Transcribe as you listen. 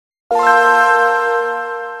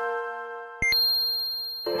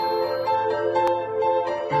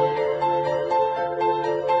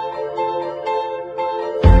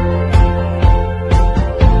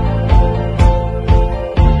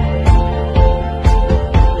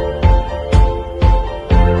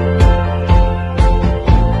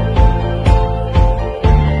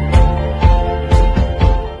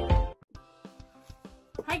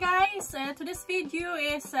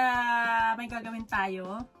gagawin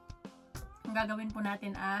tayo. Ang gagawin po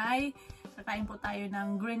natin ay kakain po tayo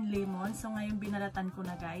ng green lemon. So, ngayon binalatan ko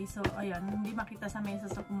na guys. So, ayan, hindi makita sa mesa.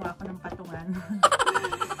 So, kumuha ko ng patungan.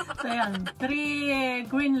 So, ayan, 3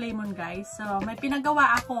 green lemon guys. So, may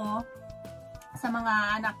pinagawa ako sa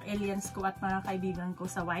mga anak aliens ko at mga kaibigan ko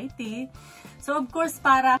sa YT. So, of course,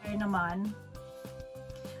 para naman,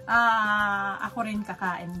 ako rin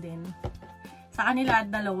kakain din. Sa kanila at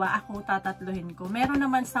dalawa, ako tatatluhin ko. Meron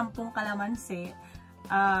naman 10 kalamansi.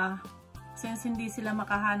 Since hindi sila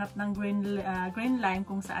makahanap ng green lime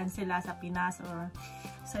kung saan sila sa Pinas or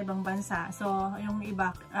sa ibang bansa. So, yung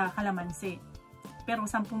iba, kalamansi. Pero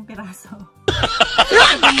 10 piraso.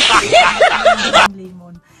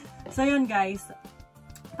 Lemon. So, yun guys.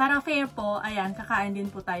 Para fair po, ayan, kakain din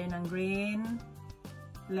po tayo ng green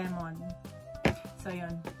lemon. So,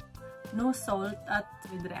 yun. No salt at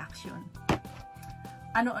with reaction.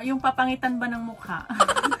 Ano, yung papangitan ba ng mukha?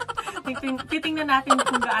 Titingnan natin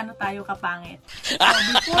kung gaano tayo kapangit. So,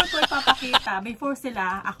 before ko ipapakita, before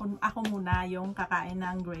sila, ako muna yung kakain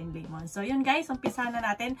ng green lemon. So, yun guys, umpisa na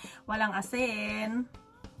natin. Walang asin.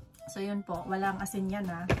 So, yun po, walang asin yan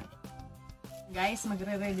ha. Guys,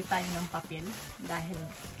 magre-ready tayo ng papel. Dahil,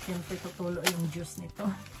 siyempre, tutulo yung juice nito.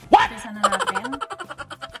 Umpisa na natin.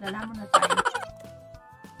 Dala mo na tayo.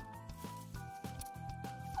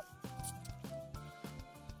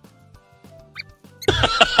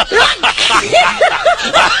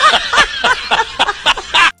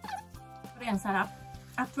 Ang sarap.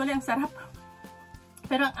 Actually, ang sarap.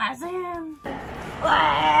 Pero ang asin.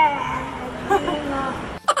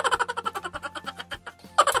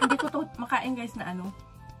 Hindi ko to makain guys na ano.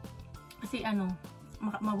 Kasi ano,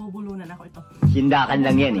 mabubulunan ako ito. Hindakan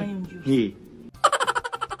lang yan eh.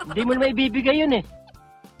 Hindi mo na may bibigay yun eh.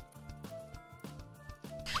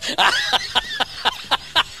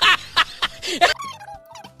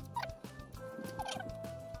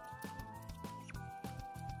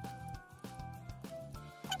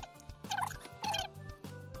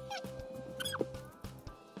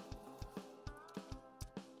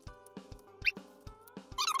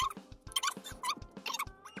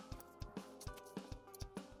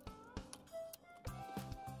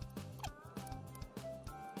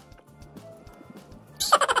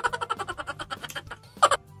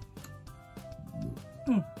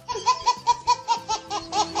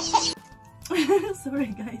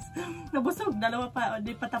 Sorry guys. Nabusog. Dalawa pa.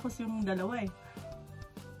 Di pa tapos yung dalawa eh.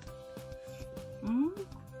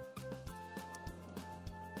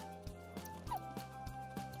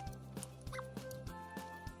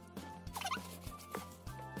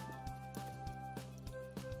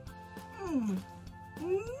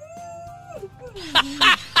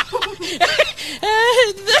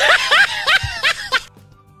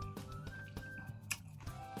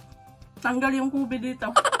 Tanggal yung kubi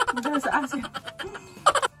dito. Dahil sa asin.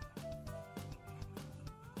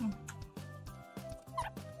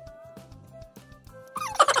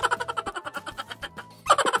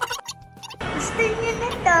 Gusto niyo na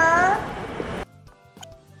to?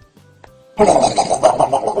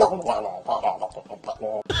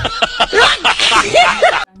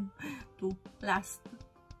 2 last.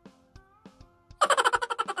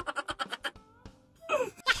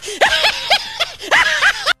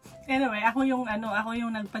 Anyway, ako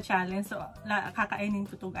yung nagpa-challenge. So, kakainin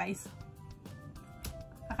ko to, guys.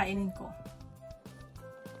 Kakainin ko.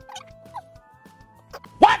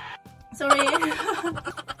 What? Sorry.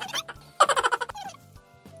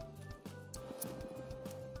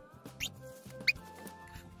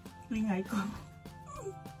 Lingay ko.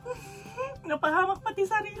 Napahamak pati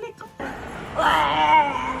sarili ko.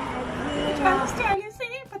 Challenge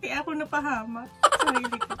eh. Pati ako napahamak.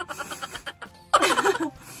 Sarili ko.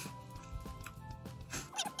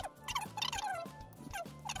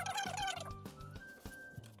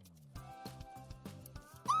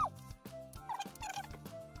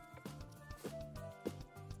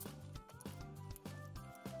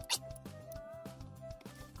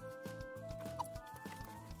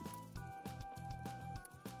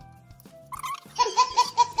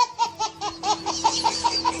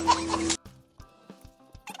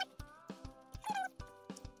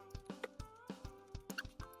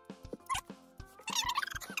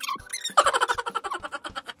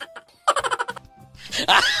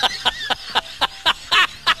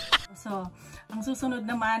 So, ang susunod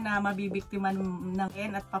naman na mabibiktiman ng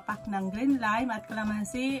at papak ng green lime at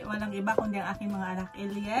kalamansi, walang iba kundi ang aking mga anak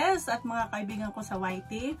Elias at mga kaibigan ko sa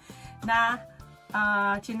YT na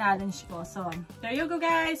challenge ko. So, there you go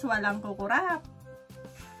guys, walang kukurap.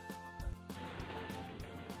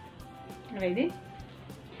 Ready?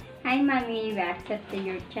 Hi, Mami. We accept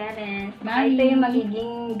your challenge. Mami. Ito yung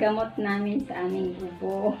magiging gamot namin sa aming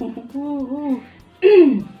ubo.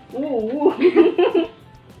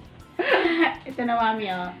 Ito na, Mami,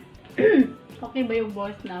 oh. Okay ba yung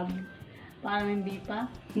boss na? Parang hindi pa.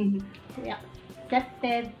 We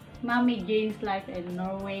accepted Mami Jane's Life in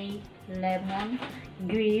Norway. Lemon.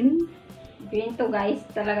 Green. Green to, guys.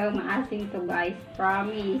 Talagang maasim to, guys.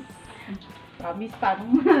 Promise. Promise,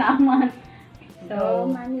 parang malaman. So,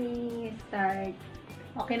 Mami, start.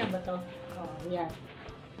 Okay na ba to? Oh, yeah.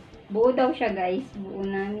 Buo daw siya, guys. Buo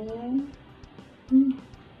namin.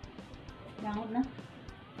 Langot na.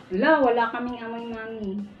 Wala kaming amoy,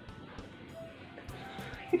 Mami.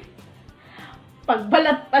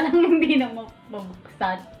 Pagbalat pa lang hindi na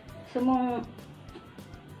mabuksan. Gusto mong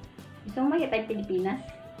makita yung Pilipinas?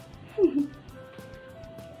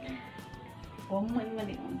 Oh,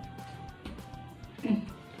 mali.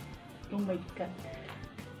 Oh my God.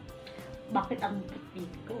 Bakit ang puti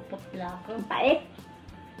ko? Putla ko. Ang pait.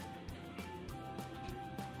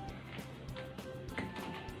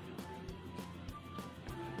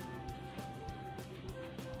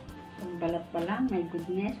 Pagbalat pa lang. My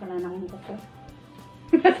goodness. Wala na akong kuko.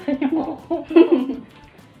 Nasaan yung kuko?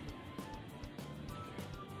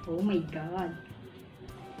 Oh my God.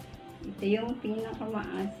 Ito yung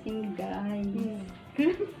pinakamaasim, guys.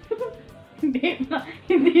 Hindi pa.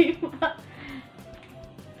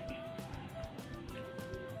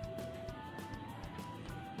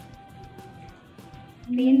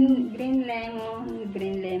 Green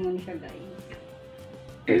lemon siya, guys.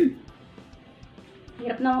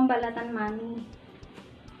 Hirap na akong balatan, Mami.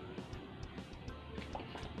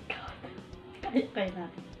 Kaya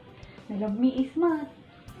natin. Nalami is mat.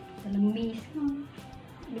 Talamis mo.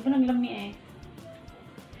 Di ba naglami eh?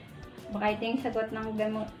 Baka ito yung sagot ng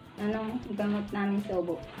gamot, gamot namin sa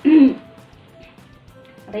ubo.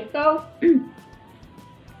 Rito.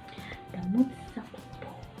 Gamot sa ubo.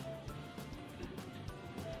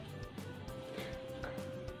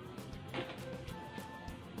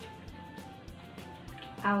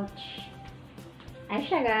 Ouch. Ay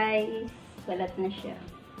siya, guys. Balat na siya.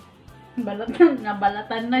 Nabalatan na siya.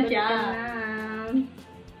 Balatan na.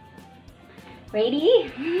 Ready?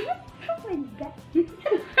 Oh my God.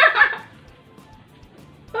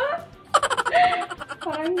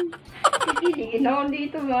 Parang kikiligin ako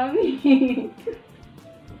dito, Mami.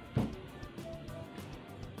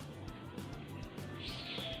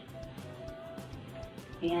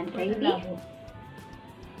 Ayan, ready?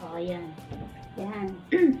 Oh, ayan. Yan.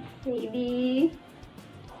 Ready?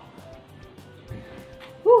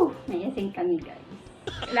 Whew! Mayasing kami, guys.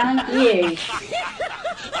 Kailangan na. Yes.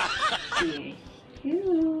 Yes.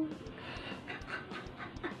 Yoo.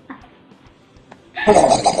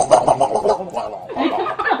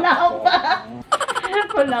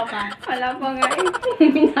 Wala pa. Wala pa, guys.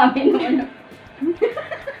 Sabi naman.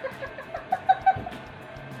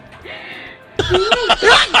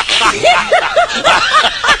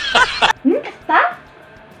 Basta?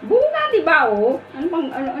 Bunga, di ba, oh?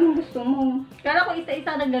 Anong gusto mo? Kala ko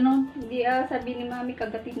isa-isa na gano'n. Hindi, sabi ni Mami,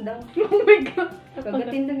 kagatin daw. Oh my God.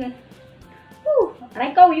 Kagatin daw, guys.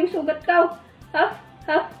 Aray ka, yung sugat ka. Ha?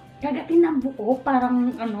 Kagatin ng buo,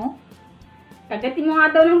 parang ano? Kagatin mo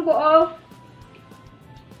nga daw ng buo.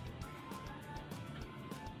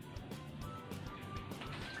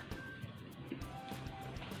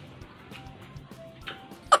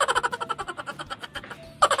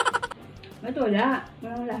 Ba't wala?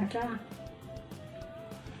 Walang lasa.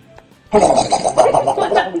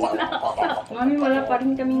 Mami, wala pa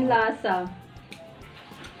rin kaming lasa.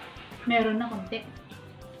 Meron na konti.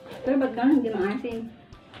 Pero ba't gano'n hindi maasin?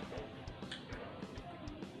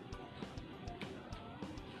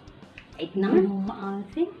 Ait na nga. Ano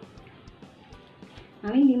maasim?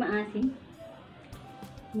 Mami, hindi maasin.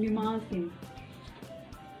 Hindi maasim.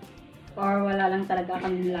 Or wala lang talaga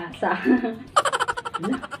kaming lasa.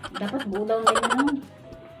 Wala, dapat buo daw na yun.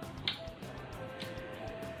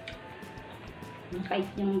 Nakait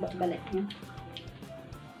yung balat niya.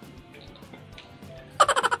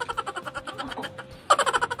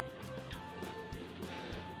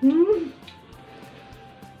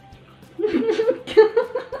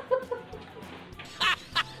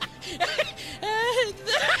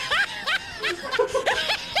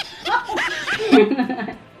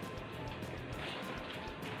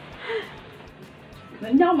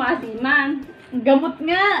 Hindi ako maasiman. Gamot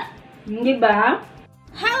nga! Hindi ba?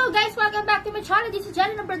 Hello guys! Welcome back to my channel. This is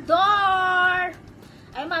Jenny Labrador!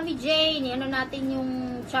 Ay, Mami Jane, ano natin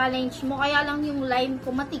yung challenge mo. Kaya lang yung lime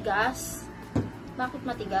ko matigas. Bakit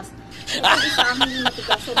matigas? Yung isa hindi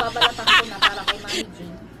matigas. So, babalatan ko na para kay Mami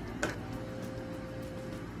Jane.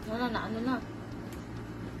 Ano na.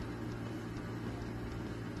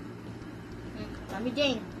 Mami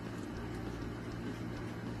Jane.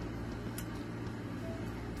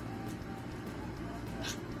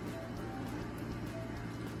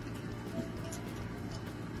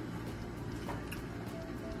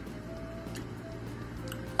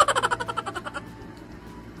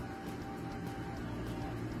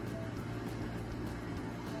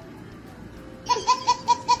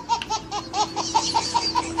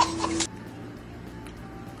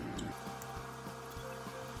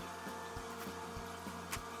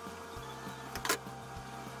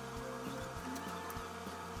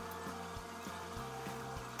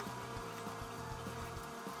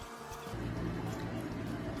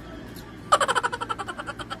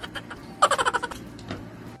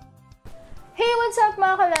 What's up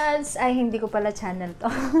mga kalads? Ay, hindi ko pala channel to.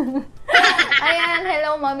 Ayan,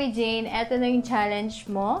 hello Mommy Jane. Ito na yung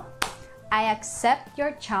challenge mo. I accept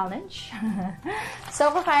your challenge.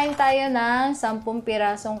 So, kakain tayo ng 10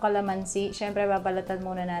 pirasong kalamansi. Siyempre, babalatan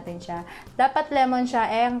muna natin siya. Dapat lemon siya.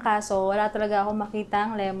 Ang kaso, wala talaga akong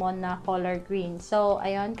makitang lemon na color green. So,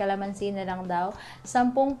 ayun, kalamansi na lang daw.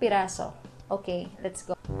 10 piraso. Okay, let's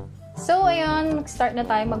go. So, ayun, mag-start na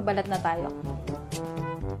tayo. Magbalat na tayo.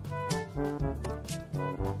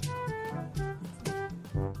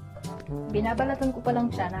 Binabalatan ko pa lang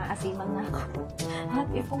siya, nakaasiman na ako. At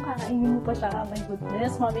kung kakainin mo pa siya, my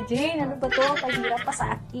goodness, Mommy Jane, ano ba to? Paghirap pa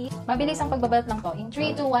sa akin. Mabilis ang pagbabalat lang to. In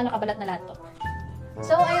 3, 2, 1, nakabalat na lahat to.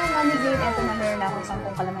 So, ayun, Mommy Jane, eto na meron na akong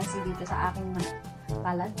 10 kalamansi dito sa aking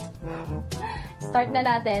palad. Start na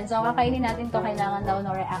natin. So, kakainin natin to, kailangan daw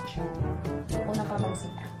no reaction. Unang kalamansi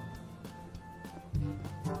na.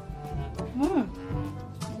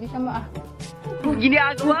 Hindi siya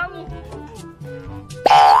Ginagawa mo!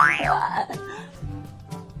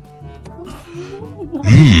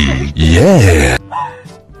 Yeah!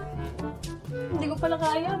 Hindi ko pala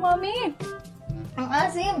kaya, Mami. Ang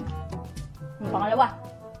asim. Yung pangalawa.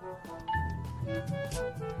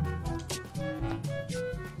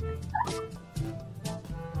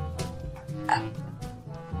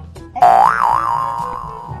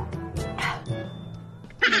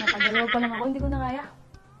 Nakapagdalawa pa lang ako, hindi ko na kaya.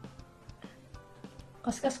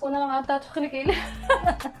 Kaskas ko na lang ata ito kinikili.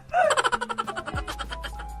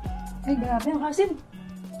 Ay, grabe ang asim.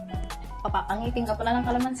 Papapangiting ka pala ng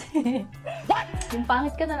kalamansi. Yung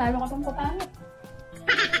pangit ka na, lalo ka pang papangit.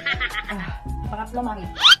 Pangatlo, Mami.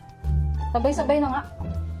 Sabay-sabay na nga.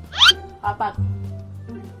 4.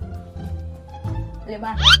 5.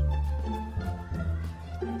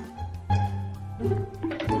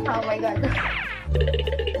 Oh my God.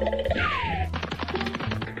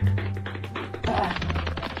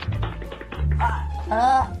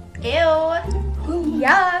 Ew!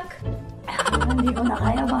 Yuck! Hindi ko na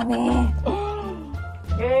kaya, Mami.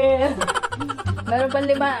 Meron pang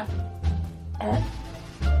 5.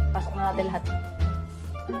 Pasok na natin lahat.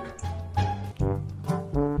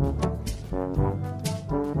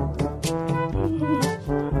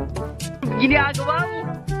 Ginagawa mo!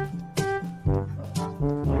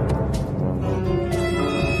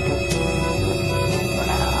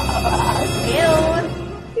 Ew!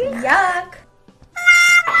 Yuck!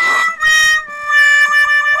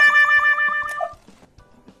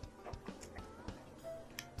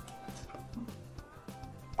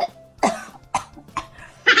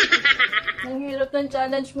 Ang hirap ng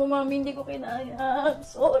challenge mo, Mami. Hindi ko kinaya.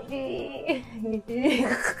 Sorry.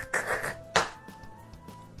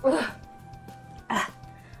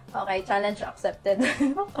 Okay, challenge accepted.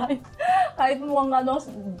 kahit mukhang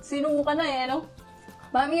sinumo ka na no?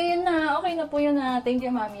 Mami, yun na. Okay na po yun na. Thank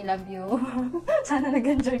you, Mami. Love you. Sana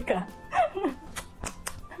nag-enjoy ka.